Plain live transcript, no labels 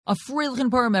A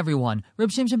freilichen Purim, everyone. Reb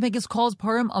Shimshon Pincus calls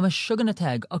Purim a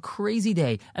meshuggah, a crazy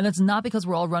day, and that's not because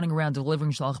we're all running around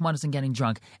delivering shalach manos and getting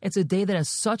drunk. It's a day that has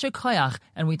such a koyach,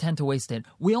 and we tend to waste it.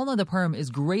 We all know that Purim is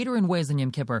greater in ways than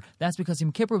Yom Kippur. That's because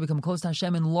Yom Kippur will become close to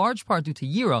Hashem in large part due to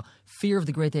Yira, fear of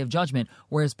the great day of judgment,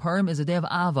 whereas Purim is a day of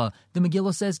Ava. The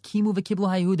Megillah says, Kimu v'kiblu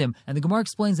hayudim, and the Gemara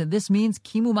explains that this means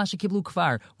Kimu masha kiblu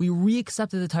kfar. We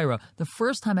re-accepted the Torah. The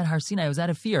first time at Har Sinai I was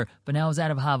out of fear, but now I was out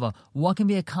of Hava. What can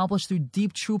be accomplished through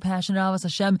deep, true passion of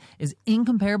Hashem is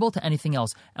incomparable to anything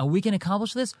else, and we can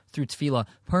accomplish this through tefillah.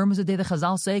 Purim is a day that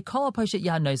Chazal say, Kol ha'paishet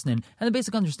yad noisnin, and the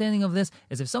basic understanding of this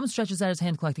is if someone stretches out his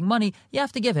hand collecting money, you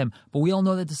have to give him. But we all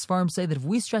know that the Sfarim say that if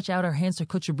we stretch out our hands to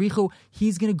Kutcha Brichu,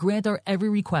 he's going to grant our every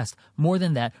request. More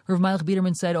than that, Rav Malach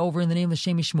Biederman said over in the name of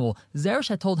the Shemi Shmuel, Zeresh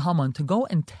had told Haman to go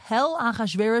and tell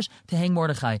Achashverosh to hang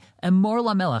Mordechai. And Mor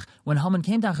LaMelech, when Haman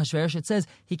came to Achashverosh, it says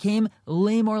he came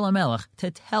le Mor LaMelech, to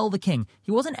tell the king.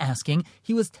 He wasn't asking,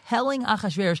 he was telling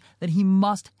Achashverosh that he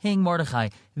must hang Mordechai.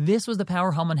 This was the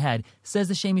power Haman had. Says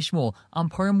the Shemi Shmuel, on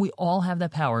Purim we all have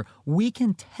that power. We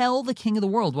can tell the king of the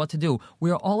world what to do.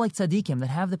 We are all like tzaddikim that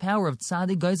have the power of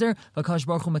tzaddik geyser v'kadosh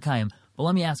baruch hu mekayim. But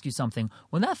let me ask you something.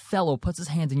 When that fellow puts his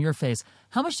hand in your face,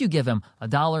 how much do you give him?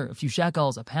 $1, a few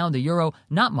shekels, a pound, €1?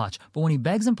 Not much. But when he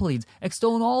begs and pleads,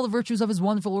 extolling all the virtues of his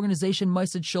wonderful organization,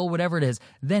 Mossad Shul, whatever it is,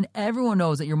 then everyone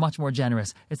knows that you're much more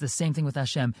generous. It's the same thing with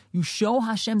Hashem. You show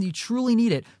Hashem that you truly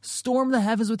need it. Storm the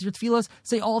heavens with your tefillas,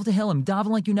 say all of Tehillim, daven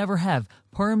like you never have.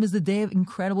 Purim is the day of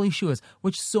incredible Yeshuas,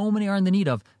 which so many are in the need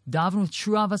of. Daven with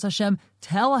true avas Hashem,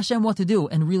 tell Hashem what to do,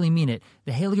 and really mean it.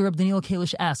 The Heilige Reb Daniel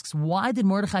Kalish asks, why did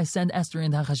Mordechai send Esther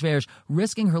into Achashverosh,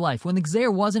 risking her life, when the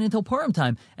Gzeira wasn't until Purim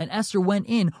time, and Esther went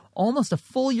in almost a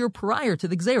full year prior to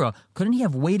the Gzeira? Couldn't he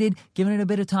have waited, given it a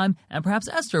bit of time, and perhaps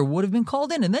Esther would have been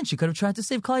called in, and then she could have tried to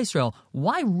save Klal Yisrael?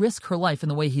 Why risk her life in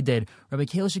the way he did? Rabbi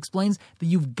Kalish explains that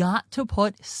you've got to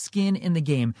put skin in the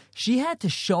game. She had to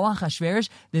show Achashverosh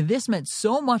that this meant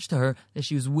so much to her that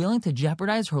she was willing to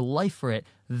jeopardize her life for it.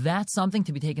 That's something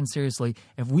to be taken seriously.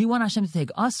 If we want Hashem to take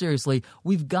us seriously,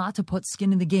 we've got to put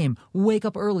skin in the game. Wake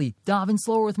up early, daven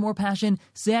slower with more passion,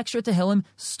 say extra Tehillim,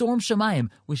 storm Shemayim.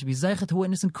 We should be zeichet to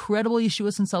witness incredible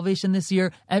Yeshuas and salvation this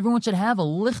year. Everyone should have a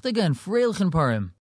lichtiga and freilichen Purim.